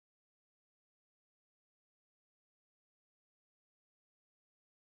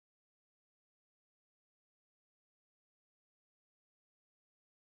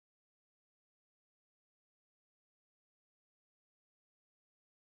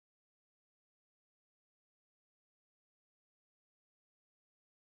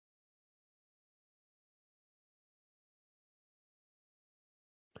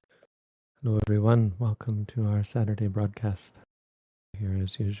Hello, everyone. Welcome to our Saturday broadcast. Here,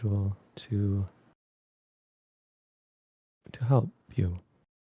 as usual, to help you.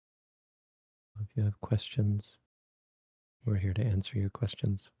 If you have questions, we're here to answer your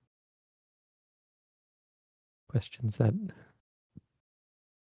questions. Questions that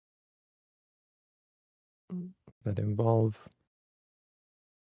involve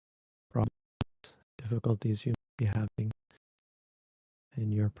problems, difficulties you may be having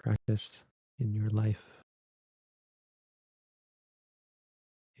in your practice, in your life.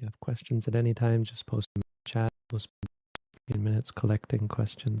 If you have questions at any time, just post them in the chat. We'll spend 15 minutes collecting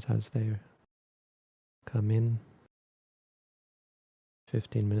questions as they come in.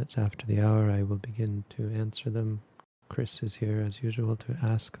 15 minutes after the hour, I will begin to answer them. Chris is here as usual to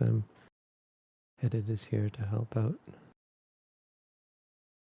ask them. Edit is here to help out.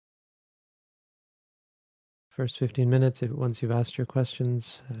 First 15 minutes, once you've asked your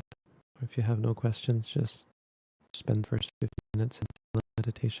questions, or if you have no questions, just spend the first 15 minutes in silent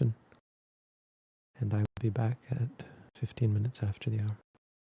meditation. And I will be back at 15 minutes after the hour.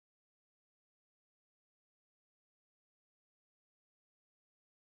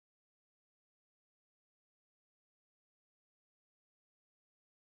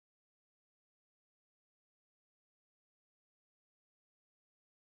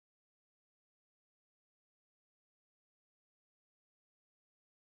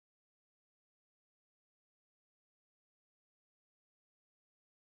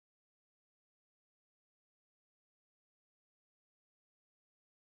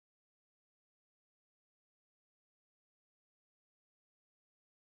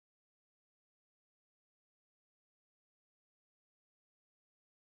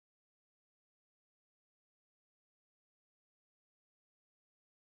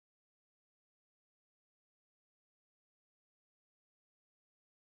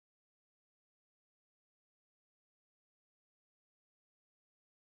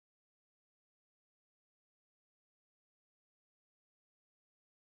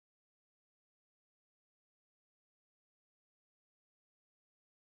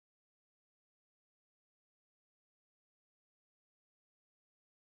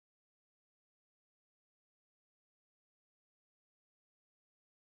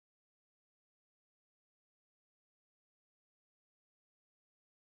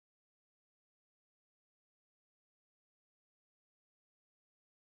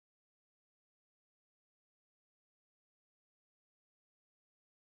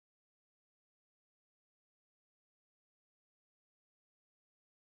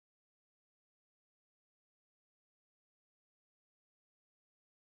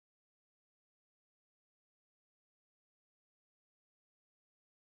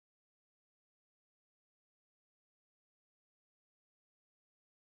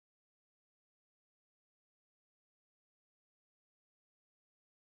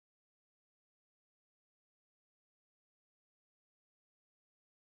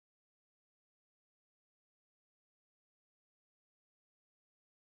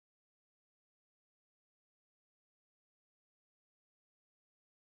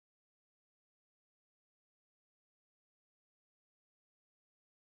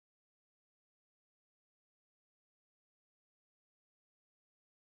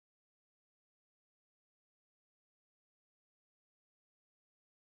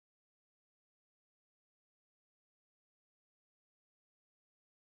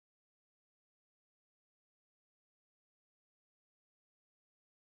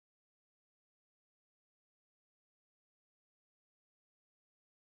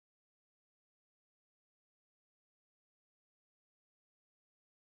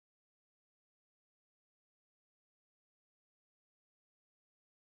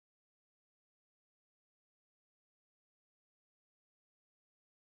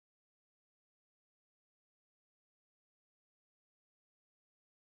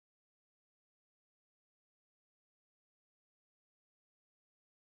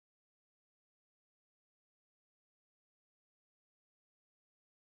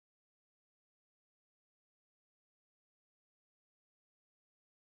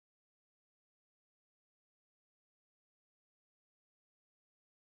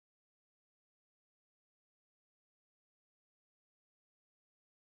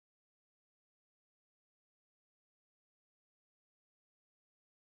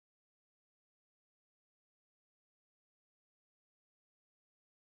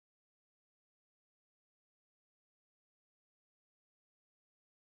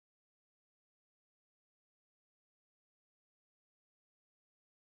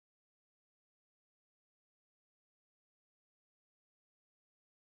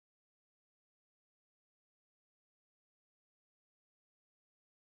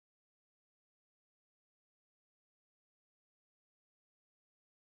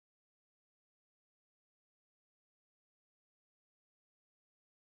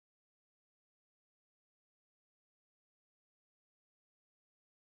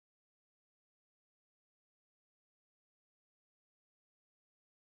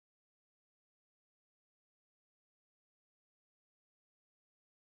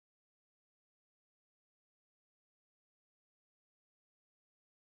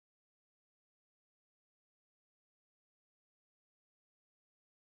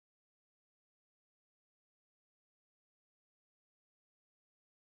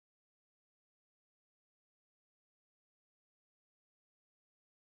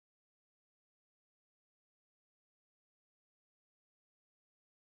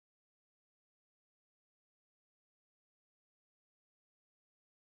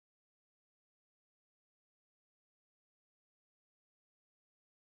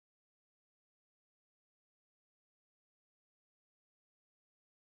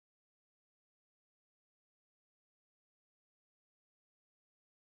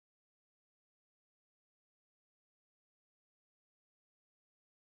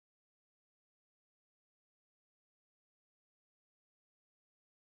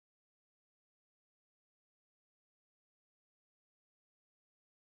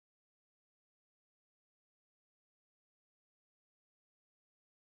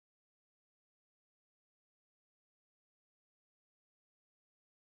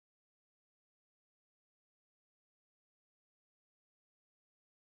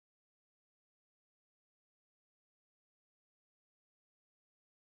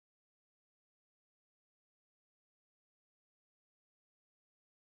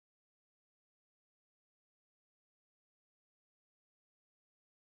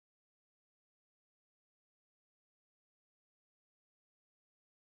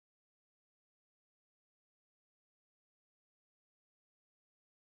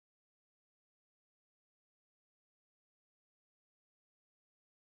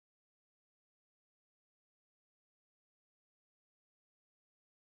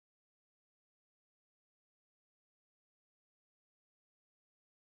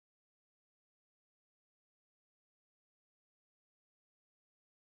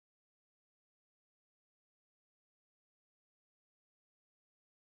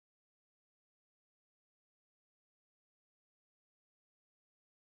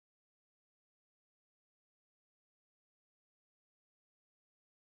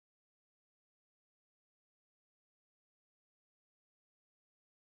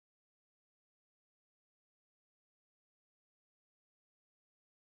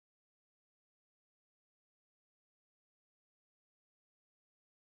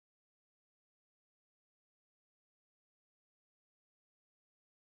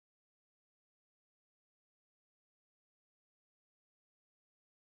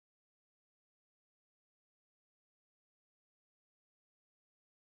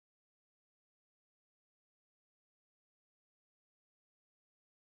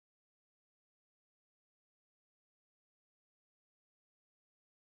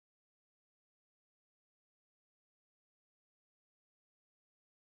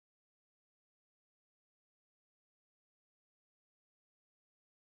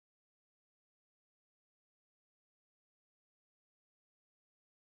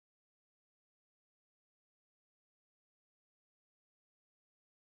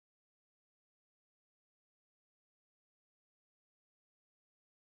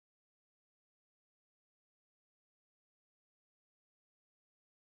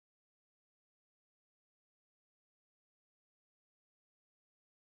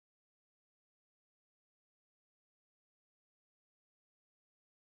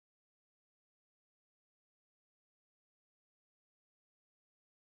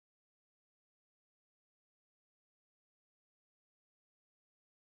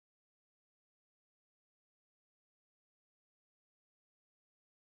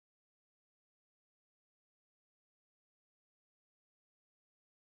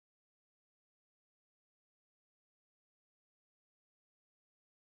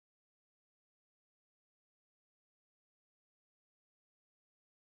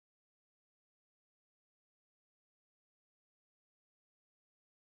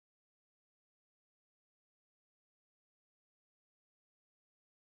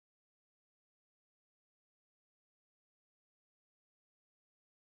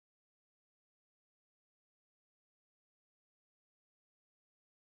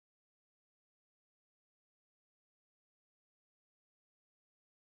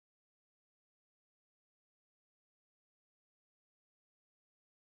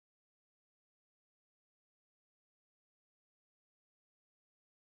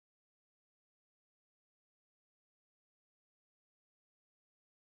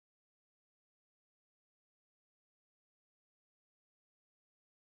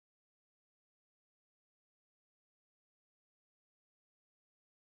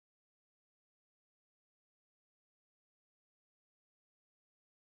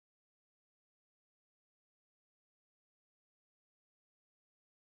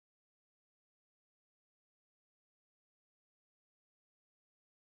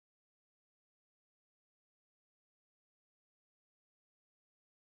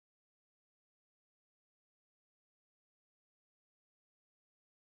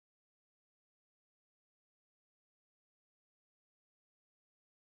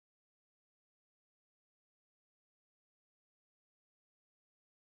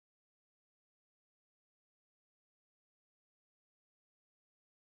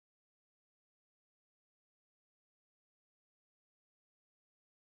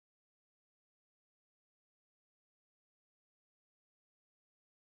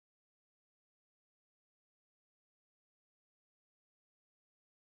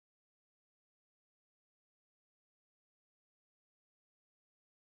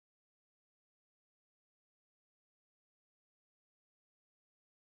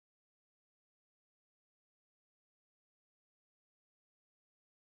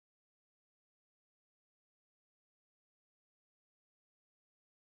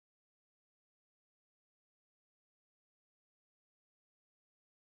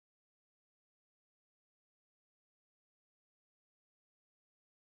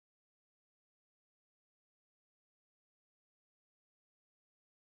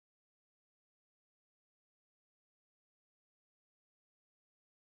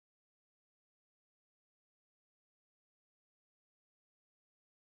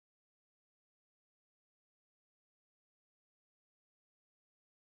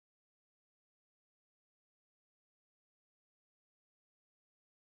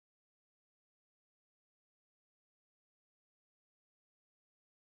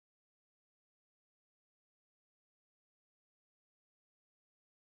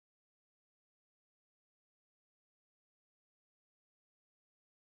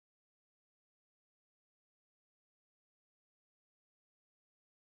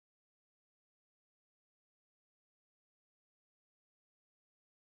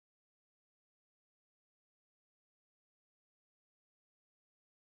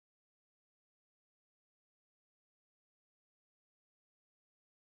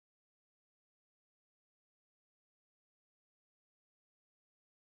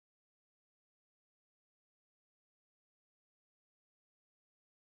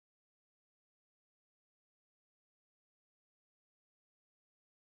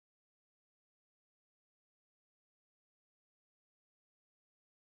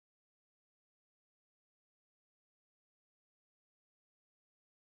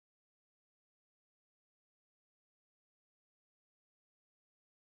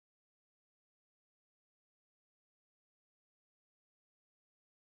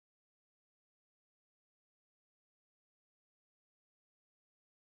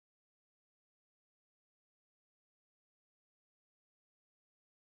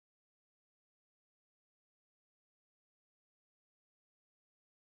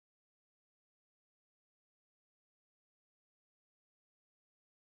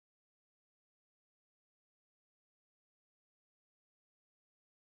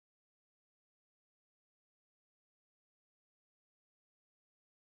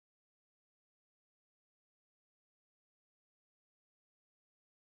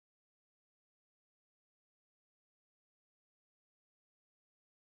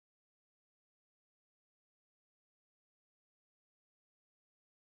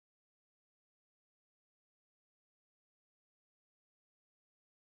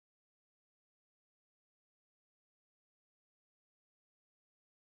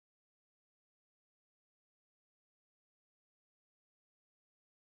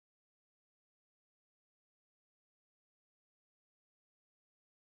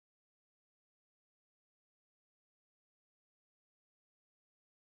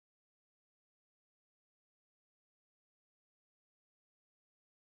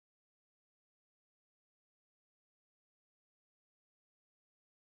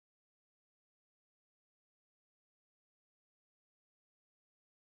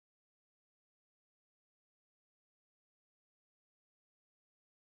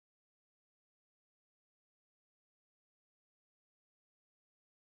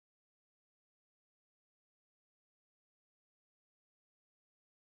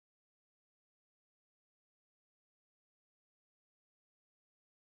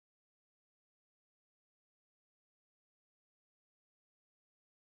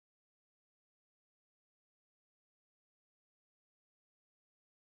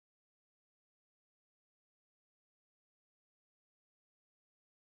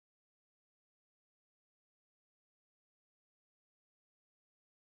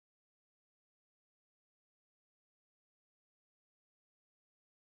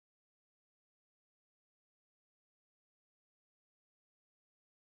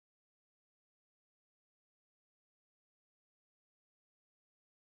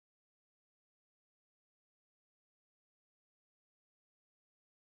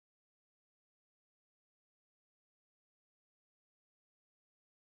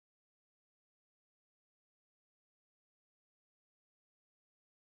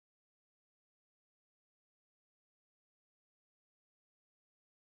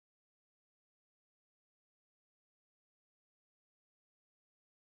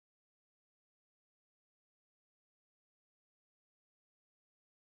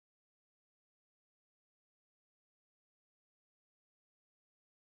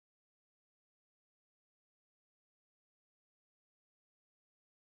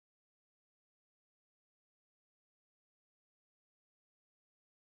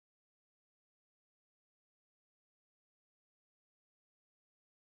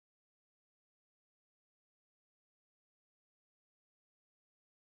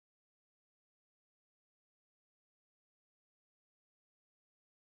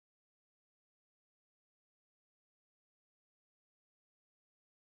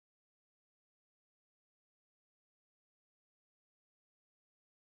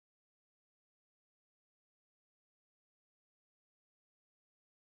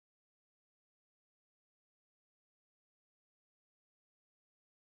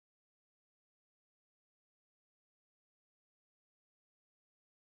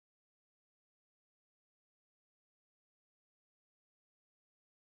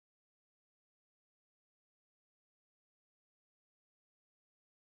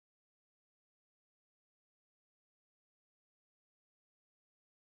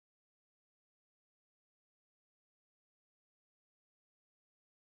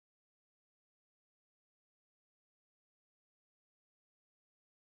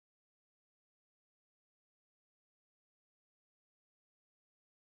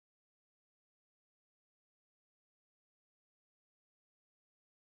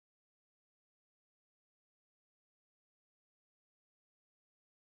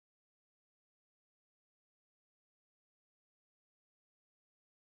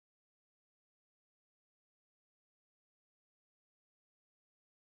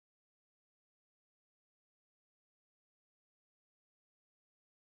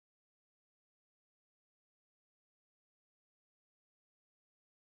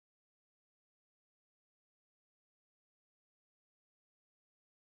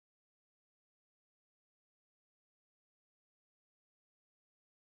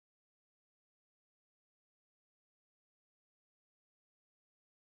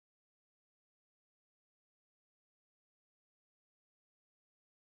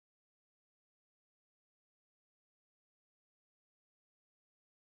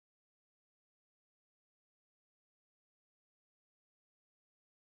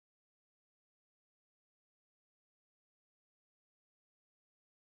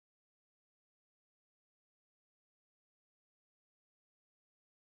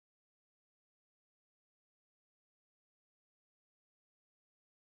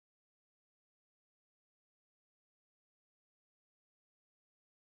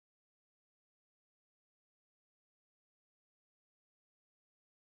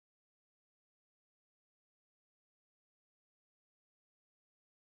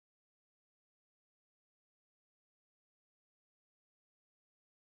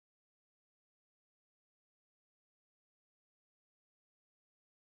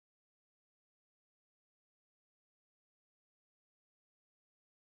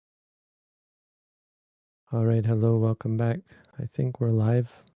 All right, hello, welcome back. I think we're live,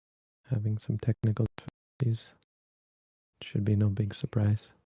 having some technical difficulties. Should be no big surprise.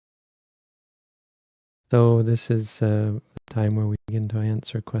 So this is the time where we begin to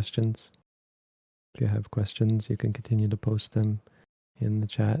answer questions. If you have questions, you can continue to post them in the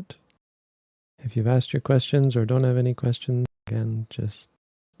chat. If you've asked your questions or don't have any questions, again, just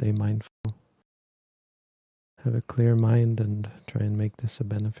stay mindful. Have a clear mind and try and make this a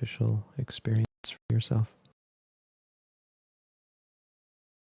beneficial experience for yourself.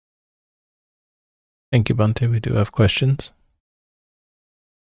 Thank you, Bhante. We do have questions.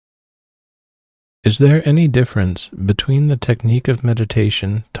 Is there any difference between the technique of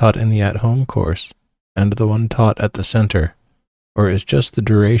meditation taught in the at-home course and the one taught at the center, or is just the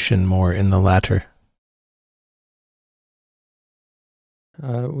duration more in the latter?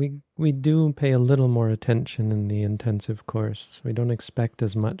 We do pay a little more attention in the intensive course. We don't expect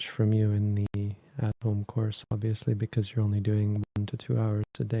as much from you in the at-home course, obviously, because you're only doing 1 to 2 hours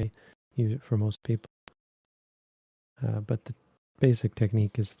a day for most people. But the basic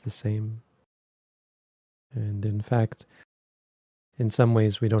technique is the same. And in fact, in some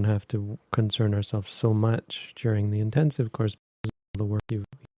ways, we don't have to concern ourselves so much during the intensive course because of the work you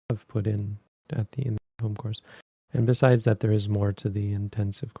have put in the home course. And besides that, there is more to the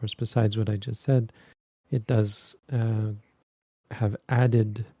intensive course. Besides what I just said, it does have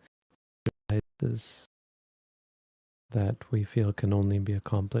added exercises that we feel can only be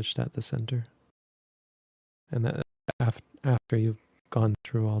accomplished at the center. And that after you've gone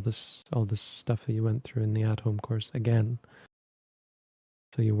through all this stuff that you went through in the at-home course again.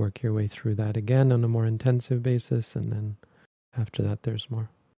 So you work your way through that again on a more intensive basis, and then after that there's more.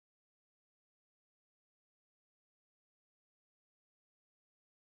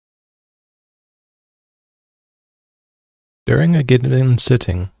 During a given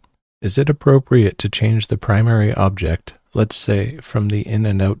sitting, is it appropriate to change the primary object, let's say from the in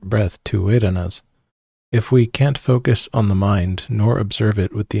and out breath to Vedanas, if we can't focus on the mind nor observe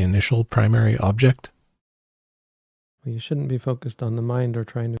it with the initial primary object? Well, you shouldn't be focused on the mind or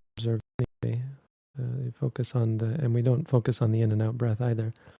trying to observe anyway. You focus on and we don't focus on the in and out breath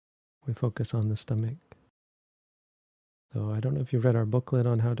either. We focus on the stomach. So I don't know if you've read our booklet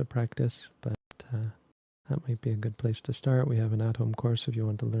on how to practice, but that might be a good place to start. We have an at-home course if you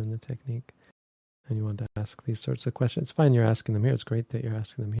want to learn the technique and you want to ask these sorts of questions. It's fine you're asking them here. It's great that you're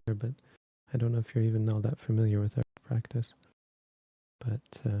asking them here, but I don't know if you're even all that familiar with our practice. But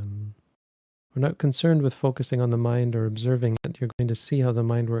we're not concerned with focusing on the mind or observing it. You're going to see how the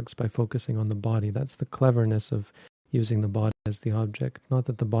mind works by focusing on the body. That's the cleverness of using the body as the object. Not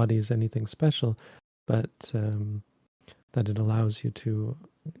that the body is anything special, but that it allows you to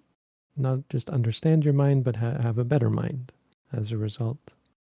not just understand your mind, but have a better mind as a result.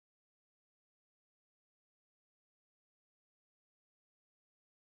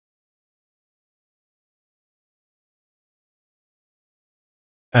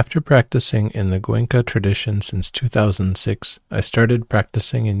 After practicing in the Goenka tradition since 2006, I started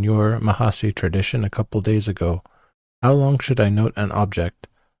practicing in your Mahasi tradition a couple days ago. How long should I note an object?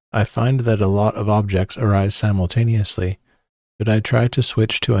 I find that a lot of objects arise simultaneously. Should I try to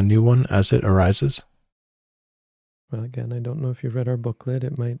switch to a new one as it arises? Well, again, I don't know if you've read our booklet.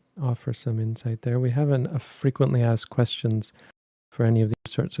 It might offer some insight there. We haven't frequently asked questions for any of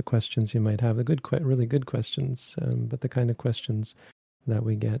these sorts of questions you might have. Really good questions, but the kind of questions that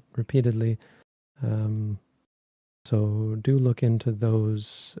we get repeatedly. So do look into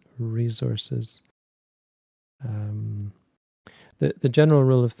those resources. The general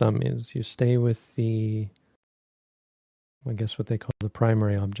rule of thumb is you stay with I guess what they call the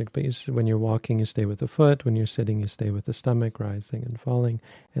primary object, but when you're walking, you stay with the foot. When you're sitting, you stay with the stomach, rising and falling.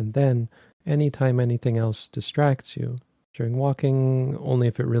 And then anytime anything else distracts you, during walking, only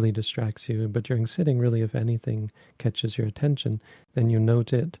if it really distracts you, but during sitting, really, if anything catches your attention, then you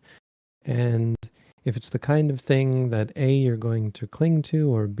note it. And if it's the kind of thing that A, you're going to cling to,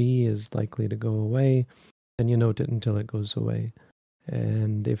 or B, is likely to go away, then you note it until it goes away.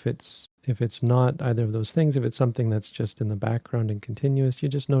 And if it's not either of those things, if it's something that's just in the background and continuous, you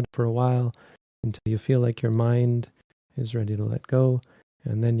just note it for a while until you feel like your mind is ready to let go,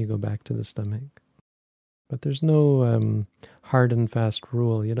 and then you go back to the stomach. But there's no hard and fast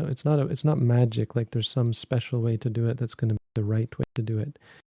rule. You know, it's not magic. Like there's some special way to do it that's going to be the right way to do it.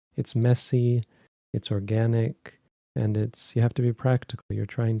 It's messy, it's organic, and you have to be practical. You're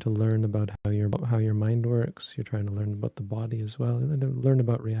trying to learn about how your mind works. You're trying to learn about the body as well, and learn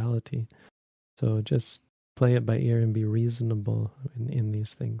about reality. So just play it by ear and be reasonable in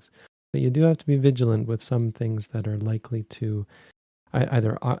these things. But you do have to be vigilant with some things that are likely to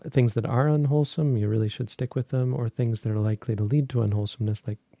either things that are unwholesome, you really should stick with them, or things that are likely to lead to unwholesomeness,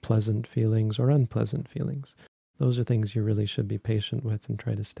 like pleasant feelings or unpleasant feelings. Those are things you really should be patient with and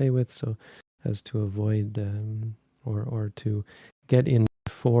try to stay with, so as to avoid or to get in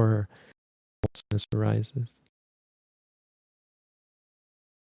before unwholesomeness arises.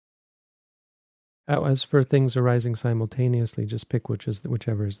 As for things arising simultaneously, just pick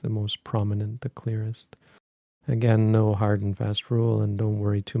whichever is the most prominent, the clearest. Again, no hard and fast rule, and don't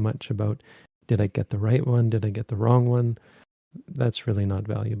worry too much about, did I get the right one? Did I get the wrong one? That's really not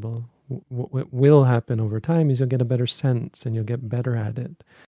valuable. What will happen over time is you'll get a better sense and you'll get better at it.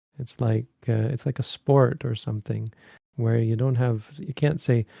 It's like a sport or something where you can't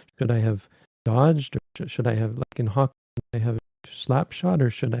say, should I have dodged, or should I have, like in hockey, should I have slap shot or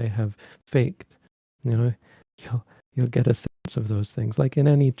should I have faked? You know, you'll get a sense of those things. Like in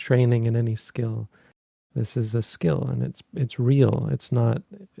any training, in any skill, this is a skill and it's real. It's not.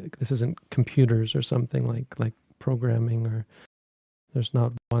 This isn't computers or something like programming, or there's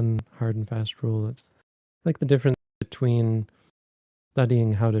not one hard and fast rule. It's like the difference between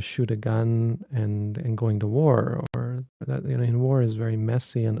studying how to shoot a gun and going to war, or that, in war is very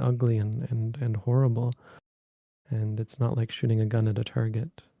messy and ugly and horrible, and it's not like shooting a gun at a target.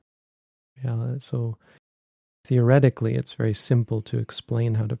 Yeah, so theoretically it's very simple to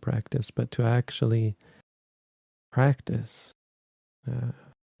explain how to practice, but to actually practice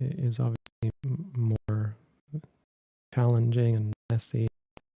is obviously more challenging and messy,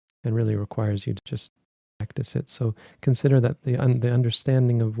 and really requires you to just practice it. So consider that the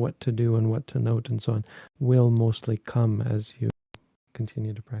understanding of what to do and what to note and so on will mostly come as you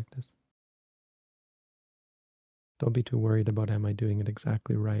continue to practice. Don't be too worried about, am I doing it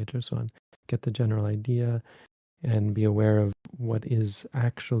exactly right, or so on. Get the general idea and be aware of what is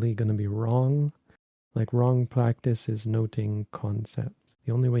actually going to be wrong. Like, wrong practice is noting concepts.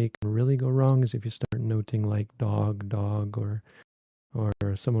 The only way you can really go wrong is if you start noting like dog, or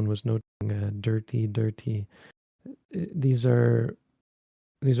someone was noting dirty. These are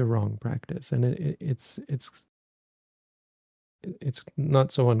wrong practice, and it's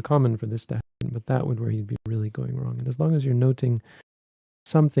not so uncommon for this to happen, but that would where you'd be really going wrong. And as long as you're noting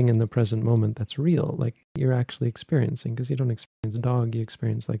something in the present moment that's real, like you're actually experiencing, because you don't experience dog, you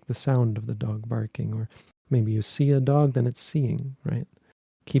experience like the sound of the dog barking, or maybe you see a dog, then it's seeing, right?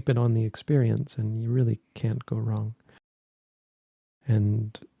 Keep it on the experience and you really can't go wrong.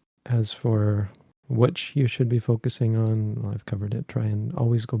 And as for which you should be focusing on, well, I've covered it. Try and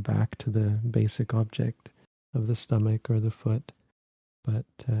always go back to the basic object of the stomach or the foot, but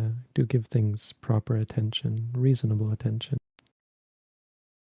do give things proper attention, reasonable attention.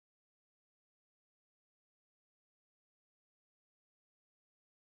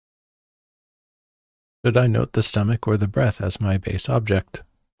 Should I note the stomach or the breath as my base object?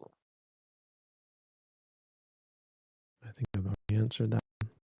 I think I've already answered that.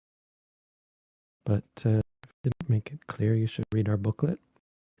 But if I didn't make it clear, you should read our booklet.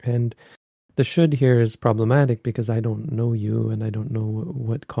 And the should here is problematic because I don't know you and I don't know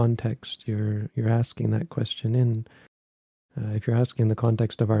what context you're asking that question in. If you're asking in the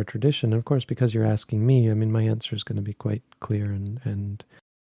context of our tradition, of course, because you're asking me, I mean, my answer is going to be quite clear and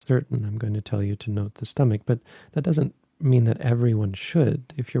certain. I'm going to tell you to note the stomach, but that doesn't mean that everyone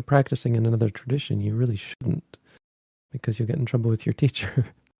should. If you're practicing in another tradition, you really shouldn't, because you'll get in trouble with your teacher.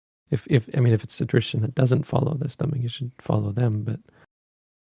 If it's a tradition that doesn't follow the stomach, you should follow them. But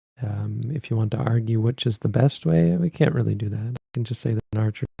if you want to argue which is the best way, we can't really do that. I can just say that in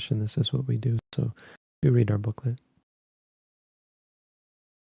our tradition, this is what we do. So do read our booklet.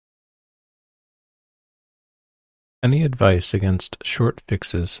 Any advice against short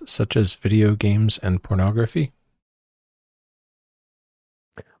fixes such as video games and pornography?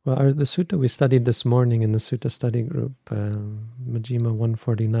 Well, the sutta we studied this morning in the sutta study group, Majjhima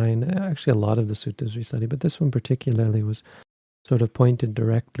 149, actually a lot of the suttas we studied, but this one particularly was sort of pointed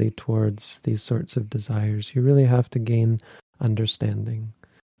directly towards these sorts of desires. You really have to gain understanding.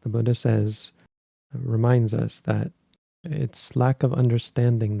 The Buddha reminds us that it's lack of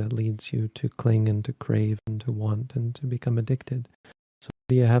understanding that leads you to cling and to crave and to want and to become addicted. So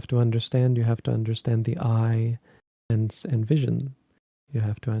you have to understand. You have to understand the eye and vision. You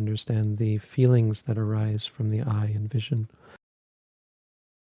have to understand the feelings that arise from the eye and vision.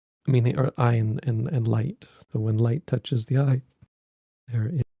 I mean, the eye and light. So when light touches the eye, there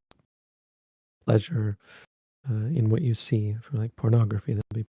is pleasure in what you see. For like pornography, there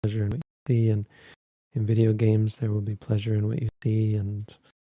will be pleasure in what you see, and in video games, there will be pleasure in what you see, and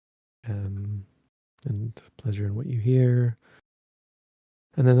pleasure in what you hear,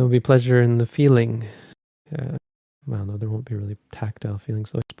 and then there will be pleasure in the feeling. well, no, there won't be really tactile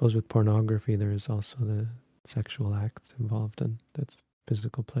feelings. So I suppose with pornography, there is also the sexual acts involved, and that's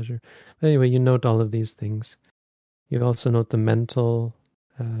physical pleasure. But anyway, you note all of these things. You also note the mental,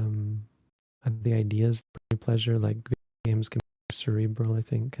 and the ideas that bring pleasure, like video games can be cerebral, I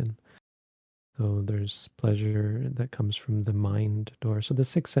think, and so there's pleasure that comes from the mind door. So the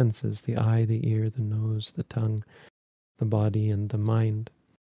six senses, the eye, the ear, the nose, the tongue, the body, and the mind.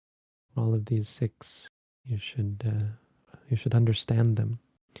 All of these six, you should understand them.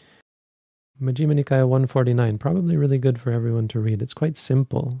 Majjhima Nikaya 149, probably really good for everyone to read. It's quite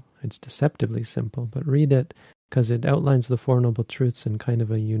simple. It's deceptively simple, but read it because it outlines the Four Noble Truths in kind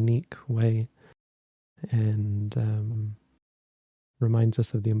of a unique way, and reminds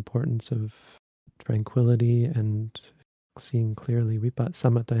us of the importance of tranquility and seeing clearly,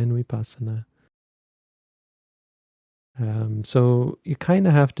 samatha and vipassana. So you kind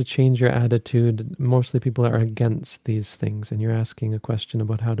of have to change your attitude. Mostly people are against these things, and you're asking a question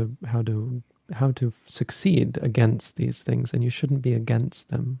about how to succeed against these things, and you shouldn't be against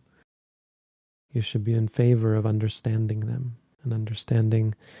them. You should be in favor of understanding them and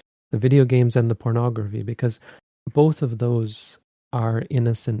understanding the video games and the pornography, because both of those are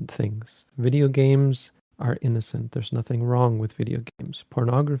innocent things. Video games are innocent. There's nothing wrong with video games.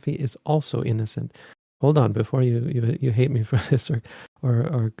 Pornography is also innocent. Hold on, before you hate me for this or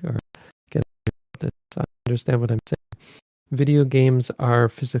get this. I understand what I'm saying. Video games are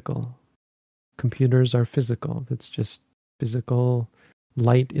physical. Computers are physical. It's just physical.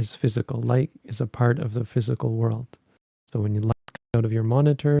 Light is physical. Light is a part of the physical world. So when you light comes out of your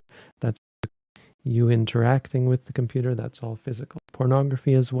monitor, that's you interacting with the computer, that's all physical.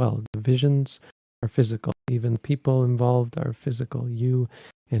 Pornography as well. The visions are physical. Even people involved are physical. You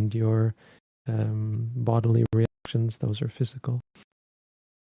and your bodily reactions, those are physical.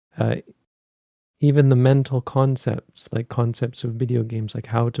 Even the mental concepts, like concepts of video games, like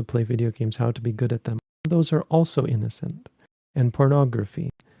how to play video games, how to be good at them, those are also innocent. And pornography,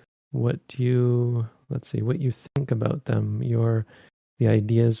 what you think about them, the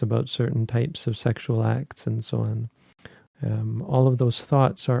ideas about certain types of sexual acts and so on. All of those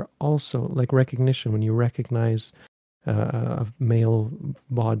thoughts are also like recognition. When you recognize a male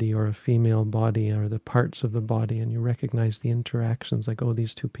body or a female body or the parts of the body, and you recognize the interactions, like, oh,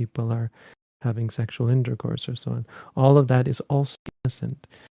 these two people are having sexual intercourse or so on. All of that is also innocent.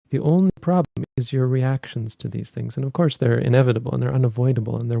 The only problem is your reactions to these things. And of course, they're inevitable and they're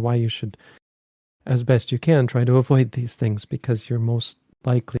unavoidable, and they're why you should, as best you can, try to avoid these things, because you're most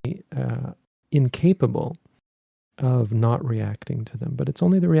likely incapable of not reacting to them. But it's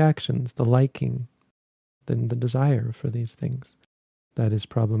only the reactions, the liking, then the desire for these things that is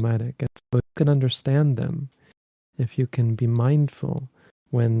problematic. And so you can understand them if you can be mindful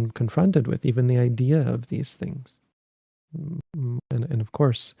when confronted with even the idea of these things. And of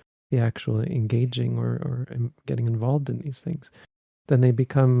course, the actual engaging or getting involved in these things, then they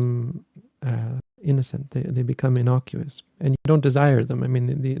become innocent. They become innocuous, and you don't desire them. I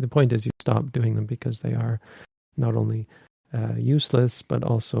mean, the point is you stop doing them because they are not only useless, but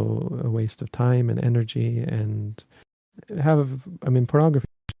also a waste of time and energy, and pornography,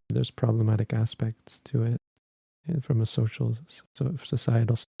 there's problematic aspects to it from a societal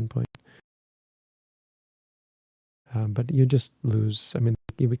standpoint. But you just lose.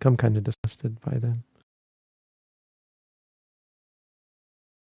 You become kind of disgusted by them.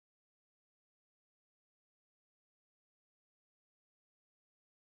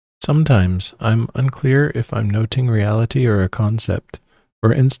 Sometimes I'm unclear if I'm noting reality or a concept.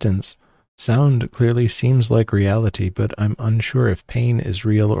 For instance, sound clearly seems like reality, but I'm unsure if pain is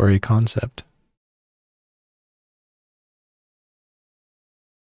real or a concept.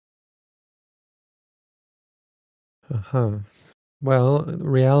 Well,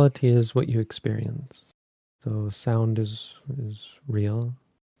 reality is what you experience. So sound is real,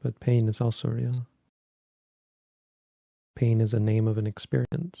 but pain is also real. Pain is a name of an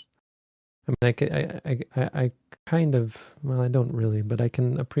experience. I kind of, well, I don't really, but I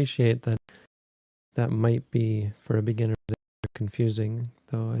can appreciate that might be, for a beginner, confusing,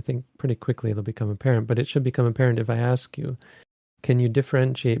 though I think pretty quickly it'll become apparent. But it should become apparent if I ask you, can you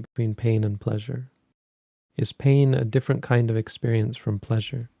differentiate between pain and pleasure? Is pain a different kind of experience from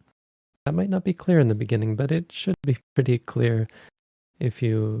pleasure? That might not be clear in the beginning, but it should be pretty clear if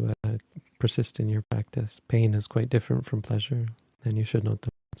you persist in your practice. Pain is quite different from pleasure, and you should note that.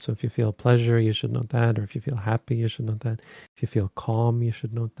 So if you feel pleasure, you should note that, or if you feel happy, you should note that. If you feel calm, you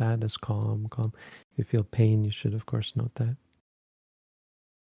should note that as calm. If you feel pain, you should, of course, note that.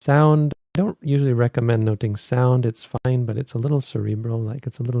 Sound, I don't usually recommend noting sound. It's fine, but it's a little cerebral, like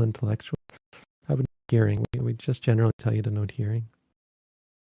it's a little intellectual. How about hearing? We just generally tell you to note hearing.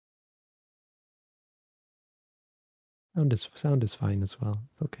 Sound is fine as well.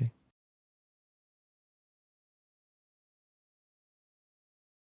 Okay.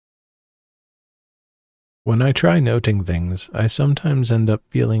 When I try noting things, I sometimes end up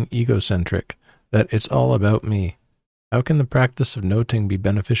feeling egocentric, that it's all about me. How can the practice of noting be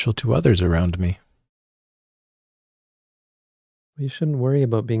beneficial to others around me? You shouldn't worry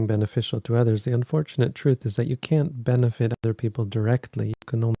about being beneficial to others. The unfortunate truth is that you can't benefit other people directly. You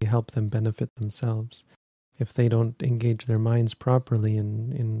can only help them benefit themselves. If they don't engage their minds properly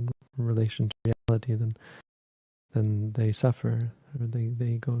in relation to reality, then they suffer, or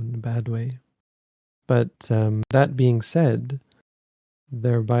they go in a bad way. But that being said,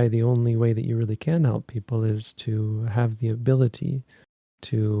 thereby the only way that you really can help people is to have the ability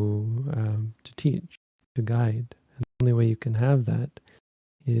to teach, to guide. And the only way you can have that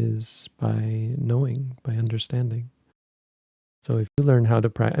is by knowing, by understanding. So if you learn how to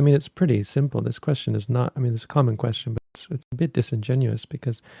practice, I mean, it's pretty simple. This question is not, I mean, it's a common question, but it's a bit disingenuous,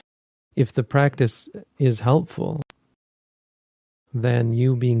 because if the practice is helpful, then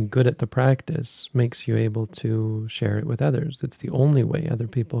you being good at the practice makes you able to share it with others. It's the only way other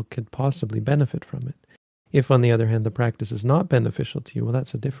people could possibly benefit from it. If, on the other hand, the practice is not beneficial to you, well,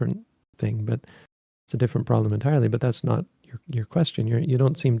 that's a different thing, but it's a different problem entirely. But that's not your question. You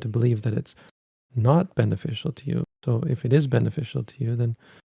don't seem to believe that it's not beneficial to you. So if it is beneficial to you, then,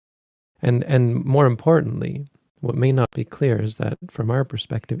 and more importantly, what may not be clear is that from our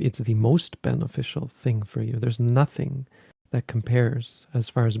perspective, it's the most beneficial thing for you. There's nothing that compares as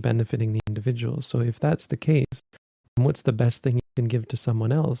far as benefiting the individual. So if that's the case, what's the best thing you can give to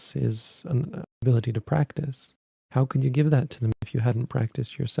someone else is an ability to practice. How could you give that to them if you hadn't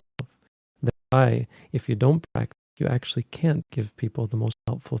practiced yourself? Thereby, if you don't practice, you actually can't give people the most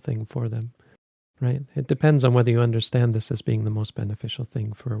helpful thing for them, right? It depends on whether you understand this as being the most beneficial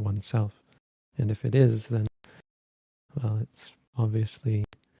thing for oneself. And if it is, then, well, it's obviously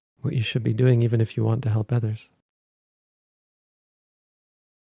what you should be doing, even if you want to help others.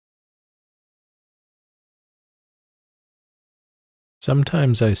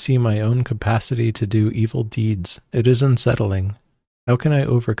 Sometimes I see my own capacity to do evil deeds. It is unsettling. How can I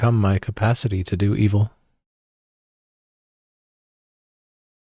overcome my capacity to do evil?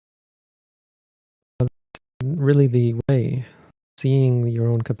 Really, the way, seeing your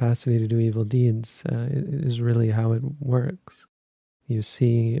own capacity to do evil deeds is really how it works. You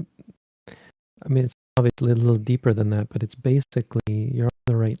see, I mean, it's obviously a little deeper than that, but it's basically you're on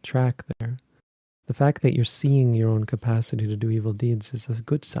the right track there. The fact that you're seeing your own capacity to do evil deeds is a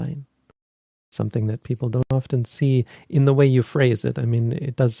good sign. Something that people don't often see in the way you phrase it. I mean,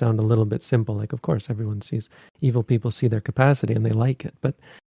 it does sound a little bit simple. Like, of course, everyone sees, evil people see their capacity and they like it. But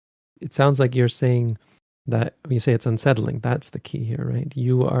it sounds like you're saying that, when you say it's unsettling, that's the key here, right?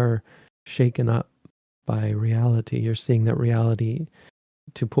 You are shaken up by reality. You're seeing that reality,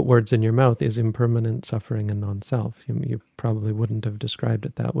 to put words in your mouth, is impermanent suffering and non-self. You probably wouldn't have described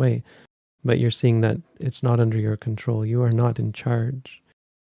it that way. But you're seeing that it's not under your control. You are not in charge.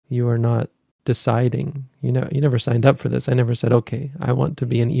 You are not deciding. You never signed up for this. I never said, okay, I want to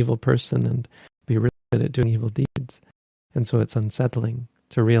be an evil person and be really good at doing evil deeds. And so it's unsettling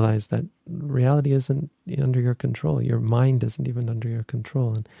to realize that reality isn't under your control. Your mind isn't even under your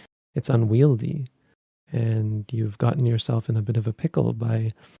control. And it's unwieldy. And you've gotten yourself in a bit of a pickle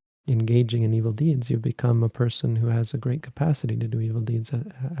by engaging in evil deeds. You've become a person who has a great capacity to do evil deeds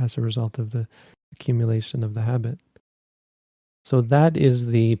as a result of the accumulation of the habit. So that is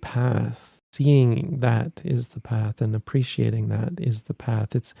the path. Seeing that is the path, and appreciating that is the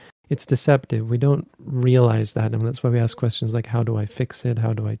path. It's deceptive. We don't realize that, and that's why we ask questions like, how do I fix it?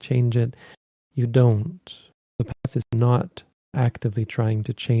 How do I change it? You don't. The path is not actively trying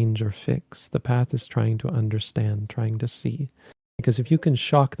to change or fix. The path is trying to understand, trying to see. Because if you can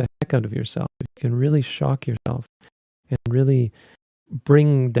shock the heck out of yourself, if you can really shock yourself and really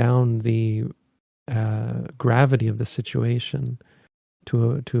bring down the gravity of the situation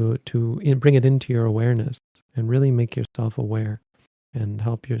to bring it into your awareness and really make yourself aware and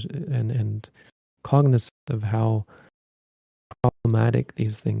help your and cognizant of how problematic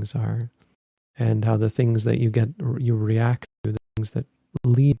these things are, and how the things that you react to, the things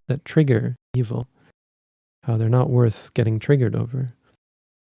that trigger evil, how they're not worth getting triggered over.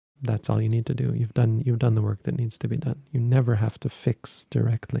 That's all you need to do. You've done the work that needs to be done. You never have to fix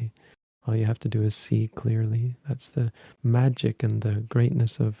directly. All you have to do is see clearly. That's the magic and the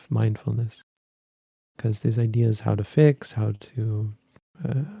greatness of mindfulness. Because these ideas, how to fix, how to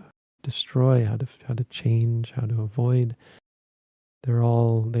destroy, how to change, how to avoid,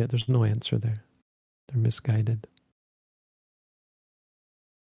 there's no answer there. They're misguided.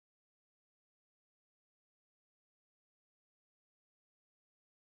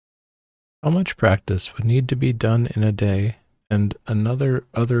 How much practice would need to be done in a day, and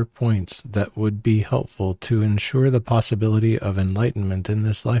other points that would be helpful to ensure the possibility of enlightenment in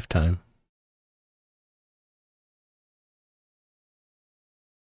this lifetime?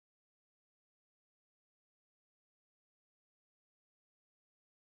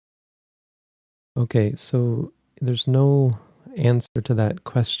 Okay, so there's no answer to that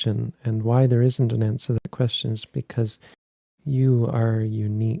question, and why there isn't an answer to that question is because you are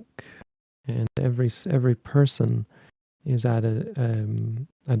unique, and every person is at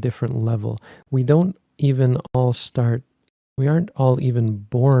a different level. We don't even all start. We aren't all even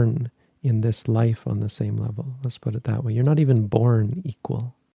born in this life on the same level. Let's put it that way. You're not even born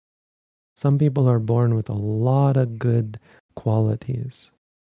equal. Some people are born with a lot of good qualities.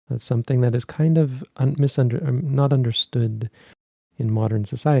 That's something that is kind of not understood in modern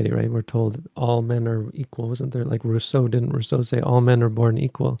society, right? We're told that all men are equal. Wasn't there, like, didn't Rousseau say all men are born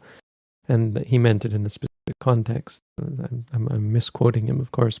equal? And he meant it in a specific context. I'm misquoting him,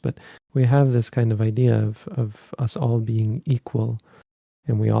 of course, but we have this kind of idea of us all being equal,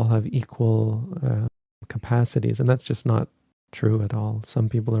 and we all have equal capacities, and that's just not true at all. Some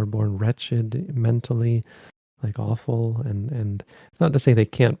people are born wretched mentally, like awful, and it's not to say they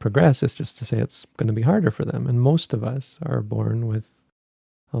can't progress, it's just to say it's going to be harder for them. And most of us are born with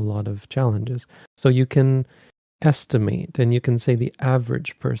a lot of challenges. So you can estimate and you can say the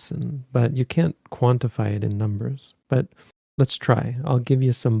average person, but you can't quantify it in numbers. But let's try. I'll give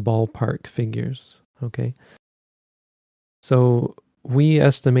you some ballpark figures, okay? So we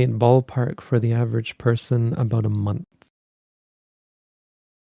estimate ballpark for the average person about a month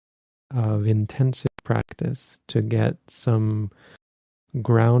of intensive practice to get some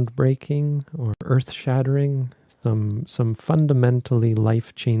groundbreaking or earth-shattering, some fundamentally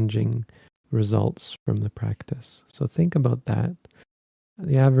life-changing results from the practice. So think about that.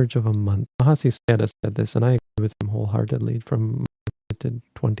 The average of a month. Mahasi Sayadaw said this, and I agree with him wholeheartedly from my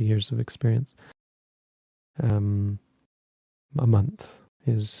 20 years of experience. A month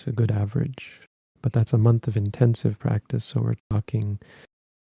is a good average, but that's a month of intensive practice, so we're talking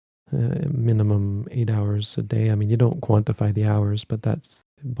minimum 8 hours a day. I mean, you don't quantify the hours, but that's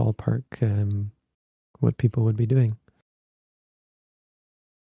ballpark what people would be doing.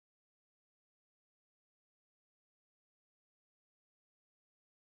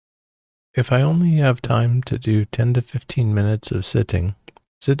 If I only have time to do 10 to 15 minutes of sitting,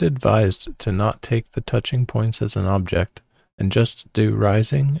 is it advised to not take the touching points as an object and just do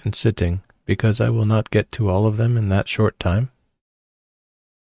rising and sitting because I will not get to all of them in that short time?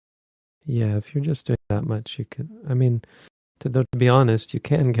 Yeah, if you're just doing that much, you could. I mean, to be honest, you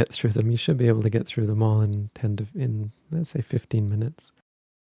can get through them. You should be able to get through them all in let's say 15 minutes.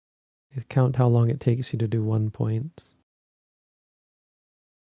 You count how long it takes you to do one point.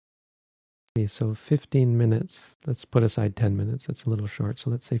 Okay, so 15 minutes. Let's put aside 10 minutes. That's a little short.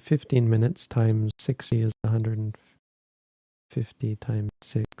 So let's say 15 minutes times 60 is 150 times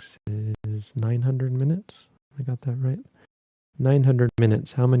 6 is 900 minutes. I got that right? 900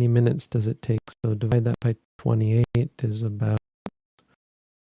 minutes. How many minutes does it take? So divide that by 28 is about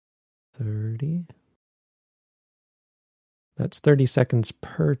 30. That's 30 seconds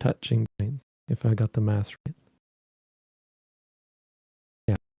per touching point, if I got the math right.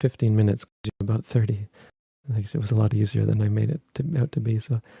 Yeah, 15 minutes gives you about 30. Like, it was a lot easier than I made it out to be.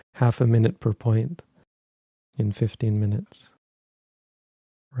 So half a minute per point in 15 minutes.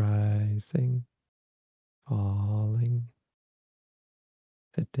 Rising, falling,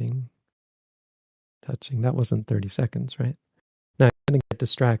 sitting, touching. That wasn't 30 seconds, right? Now, I'm going to get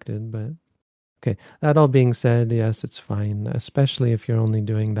distracted, but okay. That all being said, yes, it's fine, especially if you're only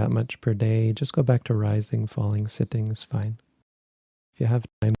doing that much per day. Just go back to rising, falling, sitting is fine. If you have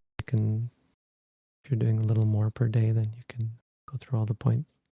time, you can, if you're doing a little more per day, then you can go through all the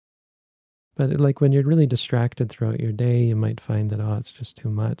points. But like when you're really distracted throughout your day, you might find that, oh, it's just too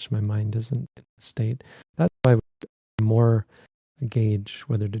much. My mind isn't in a state. That's why we more gauge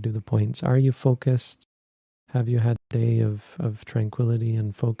whether to do the points. Are you focused? Have you had a day of tranquility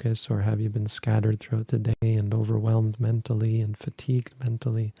and focus, or have you been scattered throughout the day and overwhelmed mentally and fatigued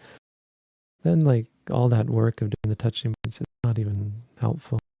mentally? Then, like, all that work of doing the touching points is not even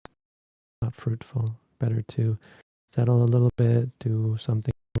helpful, not fruitful. Better to settle a little bit, do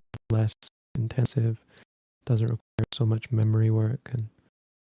something less intensive, doesn't require so much memory work, and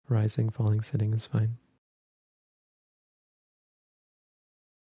rising, falling, sitting is fine.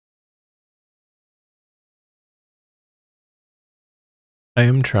 I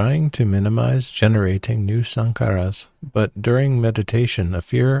am trying to minimize generating new sankharas, but during meditation a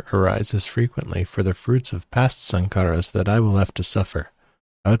fear arises frequently for the fruits of past sankharas that I will have to suffer.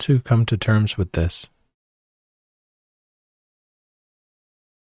 How to come to terms with this?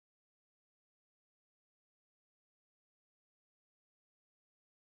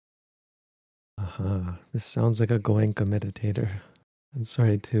 Aha, this sounds like a Goenka meditator. I'm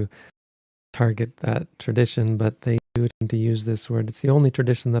sorry to target that tradition, but they do tend to use this word. It's the only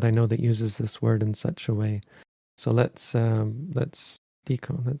tradition that I know that uses this word in such a way. So let's dissect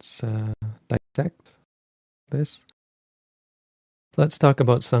this. Let's talk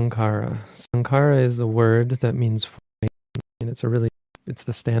about sankhara. Sankhara is a word that means formation, and it's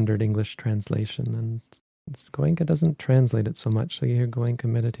the standard English translation, and Goenka doesn't translate it so much. So you hear Goenka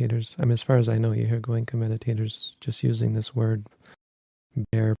meditators. I mean, as far as I know, you hear Goenka meditators just using this word,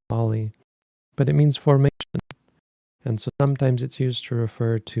 bare Pali, but it means formation. And so sometimes it's used to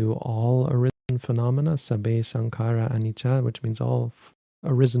refer to all arisen phenomena, sabbe sankhara anicca, which means all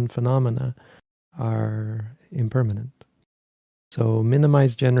arisen phenomena are impermanent. So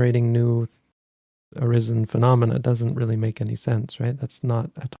minimize generating new arisen phenomena doesn't really make any sense, right? That's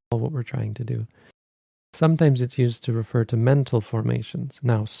not at all what we're trying to do. Sometimes it's used to refer to mental formations.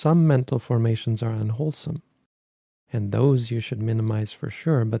 Now, some mental formations are unwholesome, and those you should minimize for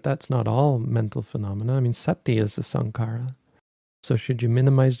sure, but that's not all mental phenomena. I mean, sati is a sankhara. So should you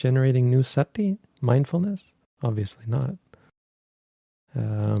minimize generating new sati, mindfulness? Obviously not.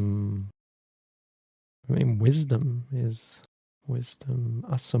 I mean, wisdom,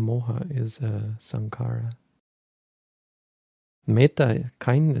 asamoha is a sankhara. Metta,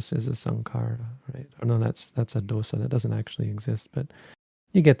 kindness is a sankhara, right? Oh no, that's a dosa, that doesn't actually exist, but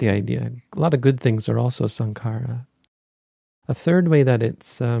you get the idea. A lot of good things are also sankhara. A third way that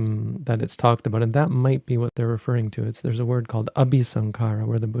it's talked about, and that might be what they're referring to. There's a word called abhisankhara,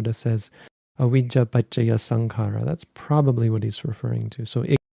 where the Buddha says avijja paccaya sankhara. That's probably what he's referring to. So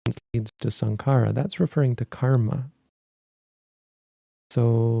ignorance leads to sankhara. That's referring to karma.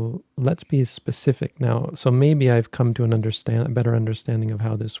 So let's be specific now. So maybe I've come to a better understanding of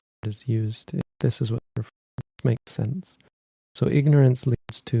how this word is used. If this is what makes sense. So ignorance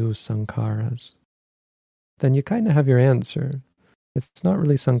leads to sankharas. Then you kind of have your answer. It's not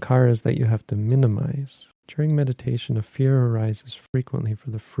really sankharas that you have to minimize. During meditation, a fear arises frequently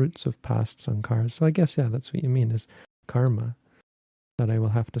for the fruits of past sankharas. So I guess, yeah, that's what you mean, is karma, that I will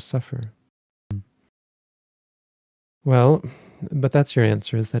have to suffer. Well, but that's your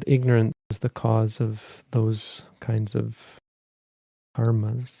answer, is that ignorance is the cause of those kinds of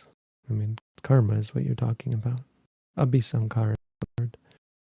karmas. I mean, karma is what you're talking about. Abhisankhara.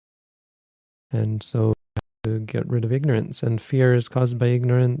 And so to get rid of ignorance, and fear is caused by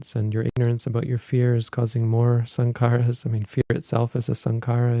ignorance, and your ignorance about your fear is causing more sankharas. I mean, fear itself as a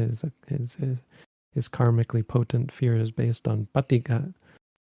sankhara is karmically potent. Fear is based on patigha,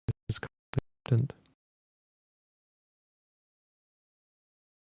 which is karmically potent.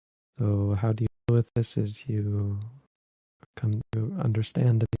 So how do you deal with this? Is you come to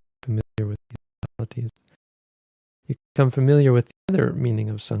understand and be familiar with these qualities. You become familiar with the other meaning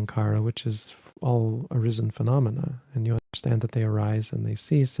of sankhara, which is all arisen phenomena, and you understand that they arise and they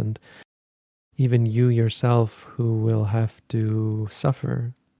cease, and even you yourself who will have to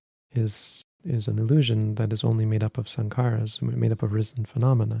suffer is an illusion that is only made up of sankharas, made up of risen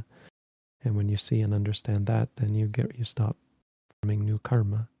phenomena. And when you see and understand that, then you stop forming new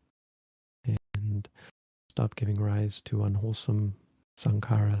karma and stop giving rise to unwholesome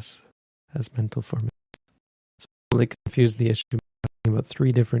sankharas as mental formations. So I really confuse the issue about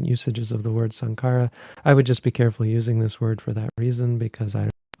 3 different usages of the word sankhara. I would just be careful using this word for that reason, because I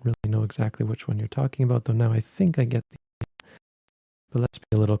don't really know exactly which one you're talking about, though now I think I get the idea. But let's be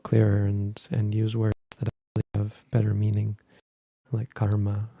a little clearer and use words that actually have better meaning, like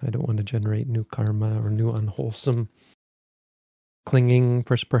karma. I don't want to generate new karma or new unwholesome clinging.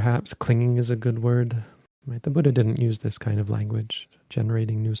 Perhaps clinging is a good word. Right? The Buddha didn't use this kind of language,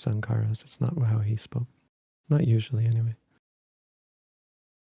 generating new sankharas. It's not how he spoke. Not usually, anyway.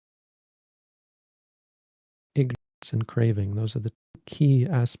 Ignorance and craving, those are the key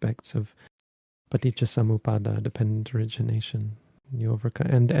aspects of paticca samuppada, dependent origination. You overcome,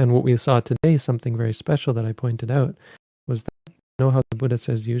 and what we saw today, something very special that I pointed out, was that, you know how the Buddha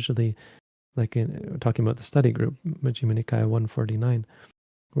says usually, like talking about the study group, Majjhima Nikaya 149,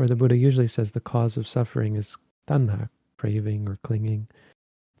 where the Buddha usually says the cause of suffering is tanha, craving or clinging.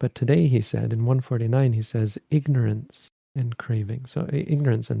 But today he said, in 149, he says ignorance and craving. So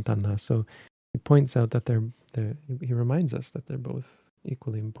ignorance and tanha. So he points out that he reminds us that they're both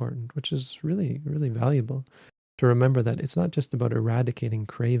equally important, which is really, really valuable. to remember that it's not just about eradicating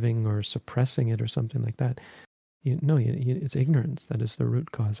craving or suppressing it or something like that. It's ignorance that is the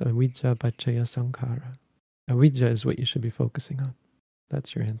root cause. Avijja paccaya sankhara. Avijja is what you should be focusing on.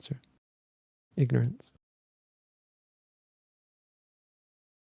 That's your answer. Ignorance.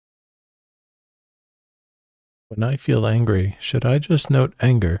 When I feel angry, should I just note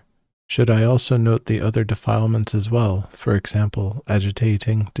anger? Should I also note the other defilements as well? For example,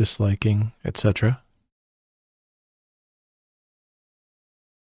 agitating, disliking, etc.?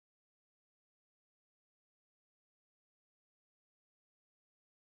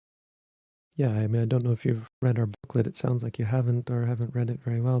 Yeah, I mean, I don't know if you've read our booklet. It sounds like you haven't or haven't read it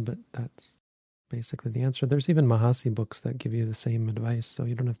very well, but that's basically the answer. There's even Mahasi books that give you the same advice, so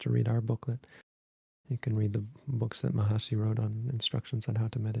you don't have to read our booklet. You can read the books that Mahasi wrote on instructions on how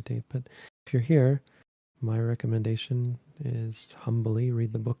to meditate. But if you're here, my recommendation is humbly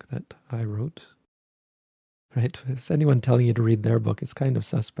read the book that I wrote. Right? Is anyone telling you to read their book? It's kind of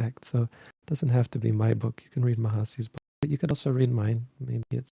suspect. So it doesn't have to be my book. You can read Mahasi's book, but you could also read mine. Maybe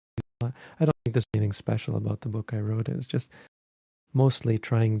it's. I don't think there's anything special about the book I wrote. It was just mostly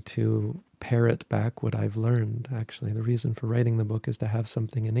trying to parrot back what I've learned, actually. The reason for writing the book is to have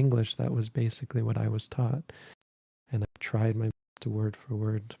something in English that was basically what I was taught. And I tried my best to word for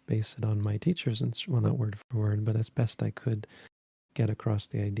word base it on my teachers, and well, not word for word, but as best I could get across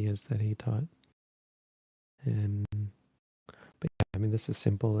the ideas that he taught. But yeah, I mean, this is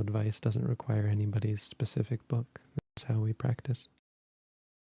simple advice, doesn't require anybody's specific book. That's how we practice.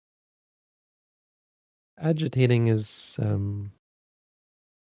 Agitating is, I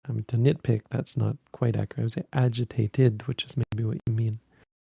mean, to nitpick, that's not quite accurate. I would say agitated, which is maybe what you mean.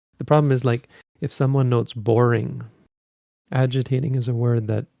 The problem is, like, if someone notes boring, agitating is a word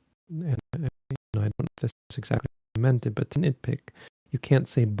that, and I don't know if this is exactly what you meant it, but to nitpick, you can't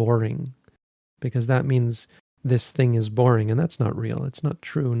say boring, because that means this thing is boring, and that's not real. It's not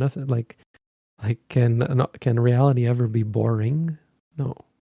true. Nothing like can reality ever be boring? No.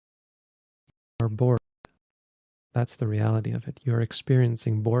 You are bored. That's the reality of it. You're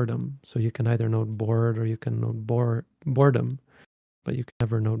experiencing boredom. So you can either note bored or you can note boredom, but you can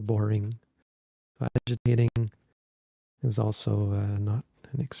never note boring. So agitating is also not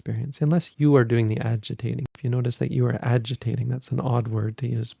an experience, unless you are doing the agitating. If you notice that you are agitating, that's an odd word to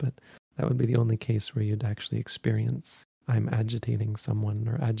use, but that would be the only case where you'd actually experience, I'm agitating someone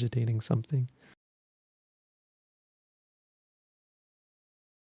or agitating something.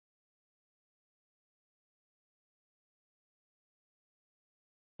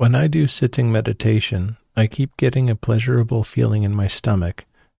 When I do sitting meditation, I keep getting a pleasurable feeling in my stomach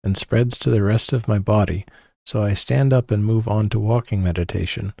and spreads to the rest of my body, so I stand up and move on to walking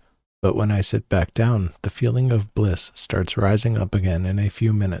meditation. But when I sit back down, the feeling of bliss starts rising up again in a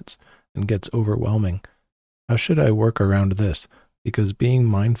few minutes and gets overwhelming. How should I work around this? Because being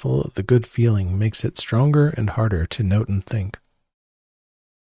mindful of the good feeling makes it stronger and harder to note and think.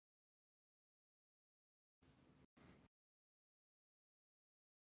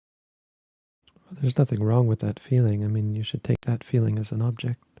 There's nothing wrong with that feeling. I mean, you should take that feeling as an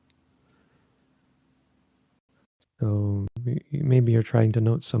object. So maybe you're trying to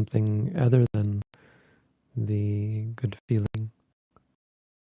note something other than the good feeling,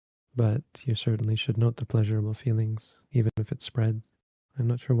 but you certainly should note the pleasurable feelings, even if it spreads. I'm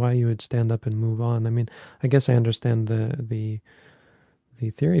not sure why you would stand up and move on. I mean, I guess I understand the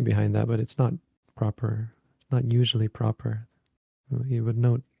theory behind that, but it's not proper. It's not usually proper. You would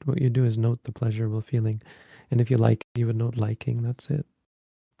note, what you do is note the pleasurable feeling. And if you like it, you would note liking. That's it.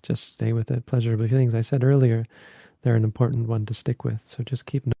 Just stay with it. Pleasurable feelings, I said earlier, they're an important one to stick with. So just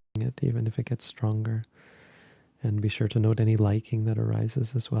keep noting it, even if it gets stronger. And be sure to note any liking that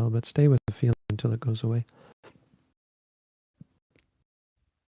arises as well. But stay with the feeling until it goes away.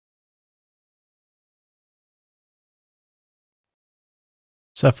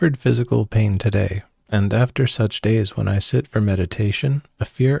 Suffered physical pain today, and after such days when I sit for meditation, a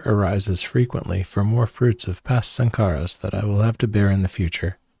fear arises frequently for more fruits of past sankharas that I will have to bear in the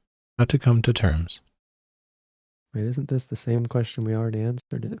future. How to come to terms? Wait, isn't this the same question we already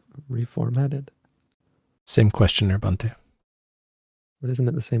answered? It reformatted? Same questioner, Bhante. But isn't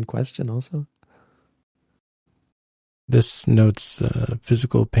it the same question also? This notes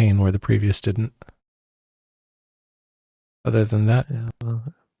physical pain where the previous didn't. Other than that? Yeah, well,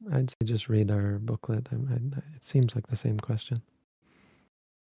 I'd say just read our booklet. It seems like the same question.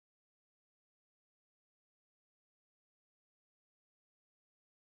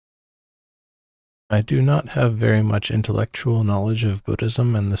 I do not have very much intellectual knowledge of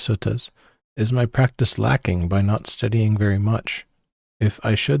Buddhism and the suttas. Is my practice lacking by not studying very much? If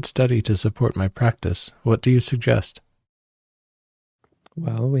I should study to support my practice, what do you suggest?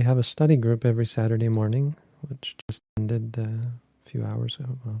 Well, we have a study group every Saturday morning, which just ended a few hours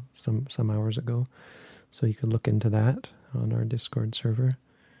ago, well, some hours ago. So you could look into that on our Discord server.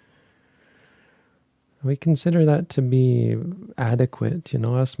 We consider that to be adequate.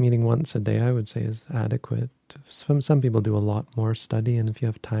 Us meeting once a day, I would say, is adequate. Some people do a lot more study, and if you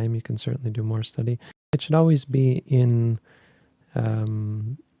have time, you can certainly do more study. It should always be in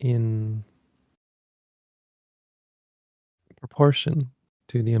proportion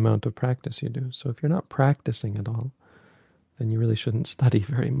to the amount of practice you do. So if you're not practicing at all, then you really shouldn't study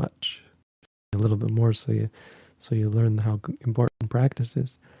very much. A little bit more so you learn how important practice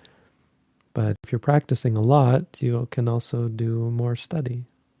is. But if you're practicing a lot, you can also do more study.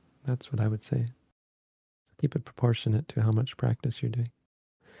 That's what I would say. Keep it proportionate to how much practice you're doing.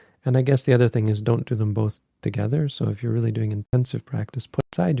 And I guess the other thing is don't do them both together. So if you're really doing intensive practice, put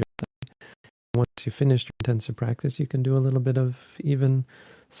aside your study. Once you finish your intensive practice, you can do a little bit of even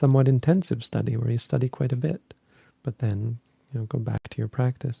somewhat intensive study where you study quite a bit. But then, go back to your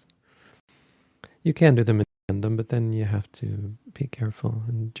practice. You can do them in tandem, but then you have to be careful.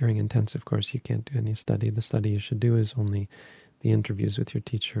 And during intensive course, you can't do any study. The study you should do is only the interviews with your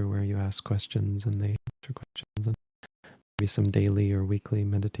teacher where you ask questions and they answer questions, and maybe some daily or weekly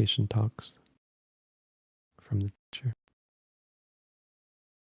meditation talks from the teacher.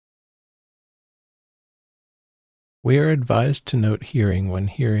 We are advised to note hearing when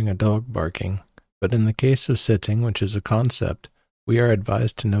hearing a dog barking, but in the case of sitting, which is a concept, we are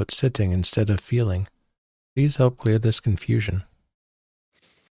advised to note sitting instead of feeling. Please help clear this confusion.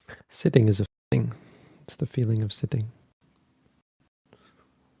 Sitting is a feeling. It's the feeling of sitting.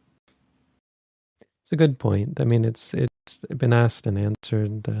 It's a good point. I mean, it's been asked and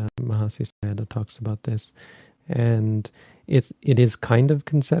answered. Mahasi Sayadaw talks about this, and it is kind of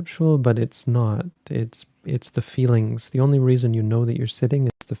conceptual, but it's not. It's the feelings. The only reason you know that you're sitting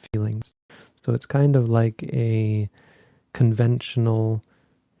is the feelings. So it's kind of like a conventional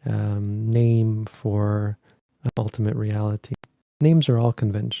name for an ultimate reality. Names are all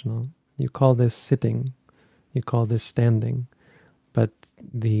conventional. You call this sitting, you call this standing, but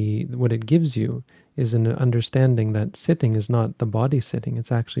what it gives you is an understanding that sitting is not the body sitting,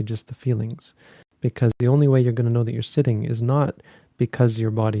 it's actually just the feelings. Because the only way you're going to know that you're sitting is not because your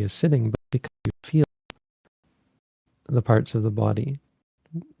body is sitting, but because you feel the parts of the body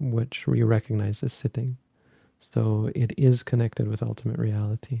which you recognize as sitting. So it is connected with ultimate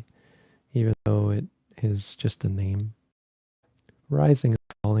reality, even though it is just a name. Rising and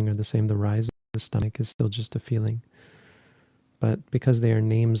falling are the same. The rise of the stomach is still just a feeling. But because they are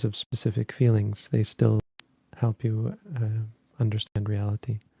names of specific feelings, they still help you understand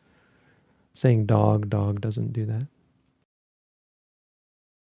reality. Saying dog doesn't do that.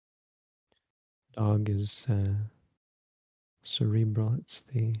 Dog is cerebral. It's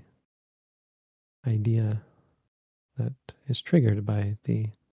the idea that is triggered by the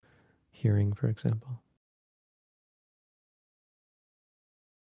hearing, for example.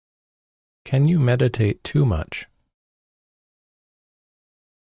 Can you meditate too much?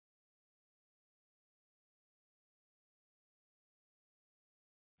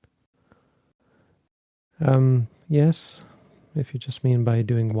 Yes, if you just mean by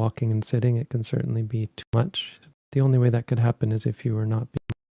doing walking and sitting, it can certainly be too much. The only way that could happen is if you were not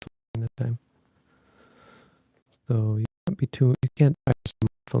being the time. So you can't practice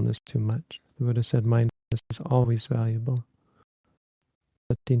mindfulness too much. The Buddha said mindfulness is always valuable.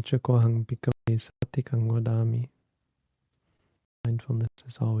 Mindfulness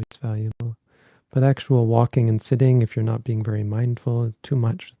is always valuable. But actual walking and sitting, if you're not being very mindful, too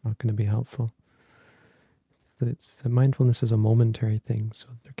much is not going to be helpful. Mindfulness is a momentary thing, so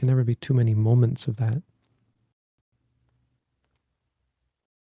there can never be too many moments of that.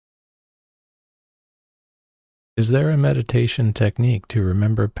 Is there a meditation technique to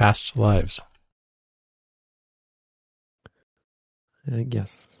remember past lives?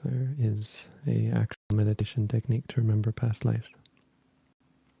 Yes, there is a actual meditation technique to remember past lives.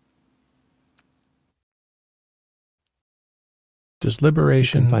 Does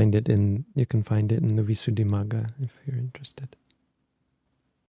liberation... You can find it in the Visuddhimagga if you're interested.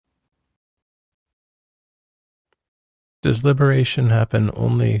 Does liberation happen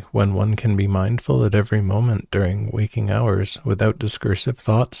only when one can be mindful at every moment during waking hours without discursive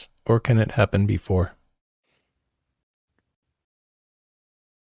thoughts, or can it happen before?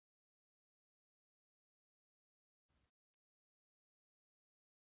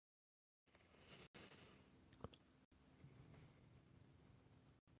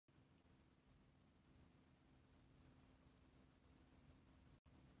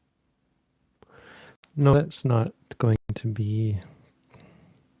 No, that's not going to be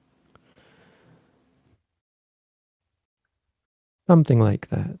something like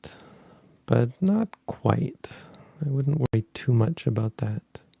that, but not quite. I wouldn't worry too much about that.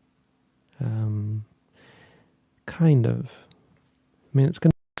 Um, kind of. I mean, it's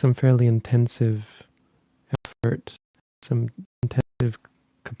going to take some fairly intensive effort, some intensive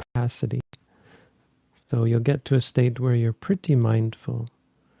capacity. So you'll get to a state where you're pretty mindful,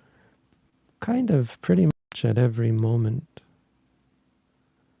 kind of pretty much at every moment.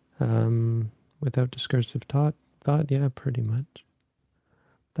 Without discursive thought, yeah, pretty much.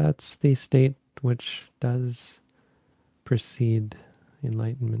 That's the state which does precede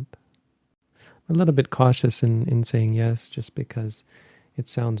enlightenment. I'm a little bit cautious in saying yes, just because it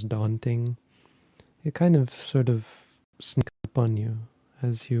sounds daunting. It kind of sort of sneaks up on you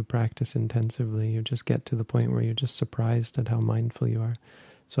as you practice intensively. You just get to the point where you're just surprised at how mindful you are.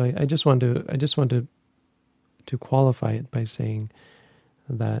 So I just want to qualify it by saying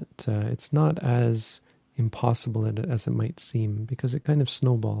that it's not as impossible as it might seem, because it kind of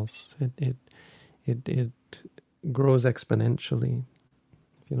snowballs. It grows exponentially.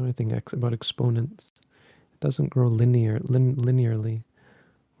 If you know anything about exponents, it doesn't grow linearly,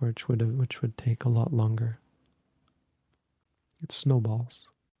 which would take a lot longer. It snowballs.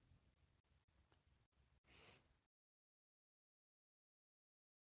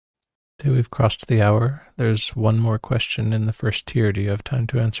 Okay, we've crossed the hour. There's one more question in the first tier. Do you have time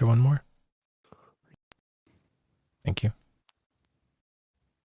to answer one more? Thank you.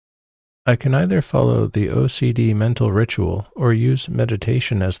 I can either follow the OCD mental ritual or use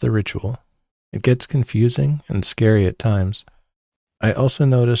meditation as the ritual. It gets confusing and scary at times. I also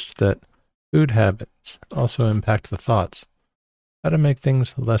noticed that food habits also impact the thoughts. How to make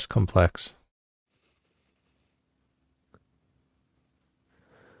things less complex?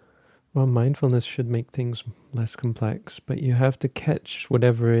 Well, mindfulness should make things less complex, but you have to catch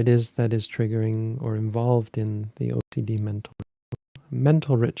whatever it is that is triggering or involved in the OCD mental.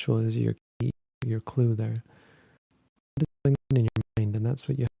 Mental ritual is your key, your clue there. What is going on in your mind? And that's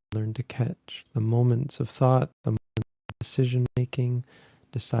what you have to learn to catch. The moments of thought, the moments of decision making,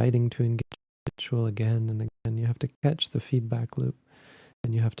 deciding to engage in ritual again and again. You have to catch the feedback loop,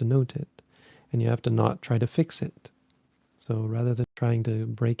 and you have to note it, and you have to not try to fix it. So rather than trying to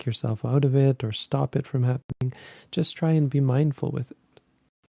break yourself out of it or stop it from happening, just try and be mindful with it.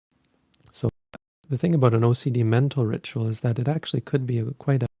 So the thing about an OCD mental ritual is that it actually could be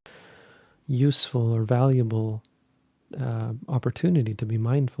quite a useful or valuable opportunity to be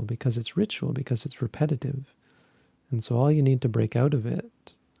mindful, because it's ritual, because it's repetitive. And so all you need to break out of it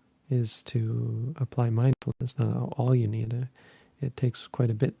is to apply mindfulness. Not all you need. It takes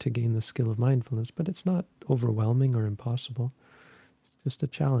quite a bit to gain the skill of mindfulness, but it's not overwhelming or impossible. It's just a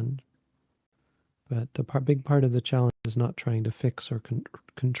challenge. But a big part of the challenge is not trying to fix or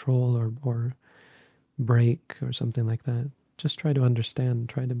control or break or something like that. Just try to understand,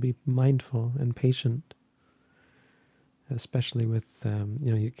 try to be mindful and patient, especially with,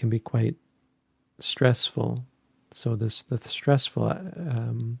 it can be quite stressful. So the stressful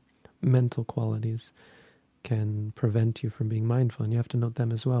mental qualities can prevent you from being mindful. And you have to note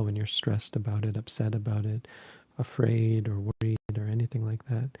them as well when you're stressed about it, upset about it, afraid or worried or anything like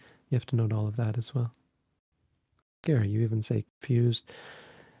that. You have to note all of that as well. Scary, you even say confused.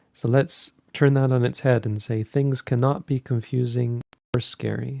 So let's turn that on its head and say things cannot be confusing or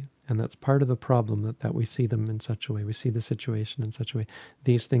scary. And that's part of the problem, that we see them in such a way. We see the situation in such a way.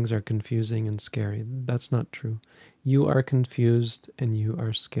 These things are confusing and scary. That's not true. You are confused and you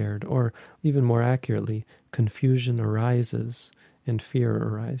are scared. Or even more accurately, confusion arises and fear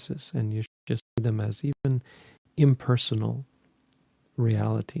arises. And you should just see them as even impersonal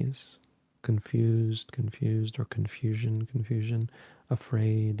realities. Confused, or confusion,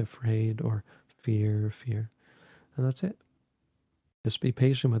 afraid, or fear. And that's it. Just be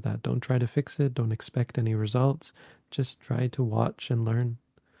patient with that. Don't try to fix it. Don't expect any results. Just try to watch and learn.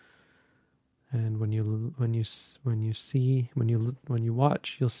 And when you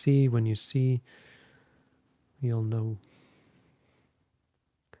watch, you'll see. When you see, you'll know.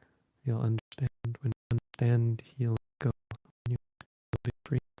 You'll understand. When you understand, you'll go. You'll be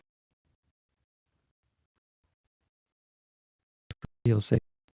free. You'll say,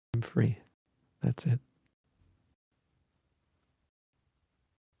 "I'm free." That's it.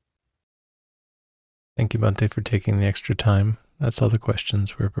 Thank you, Bhante, for taking the extra time. That's all the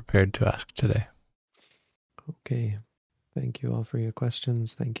questions we're prepared to ask today. Okay. Thank you all for your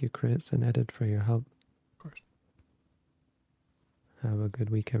questions. Thank you, Chris and Edit, for your help. Of course. Have a good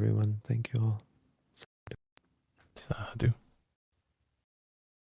week, everyone. Thank you all. Sadhu.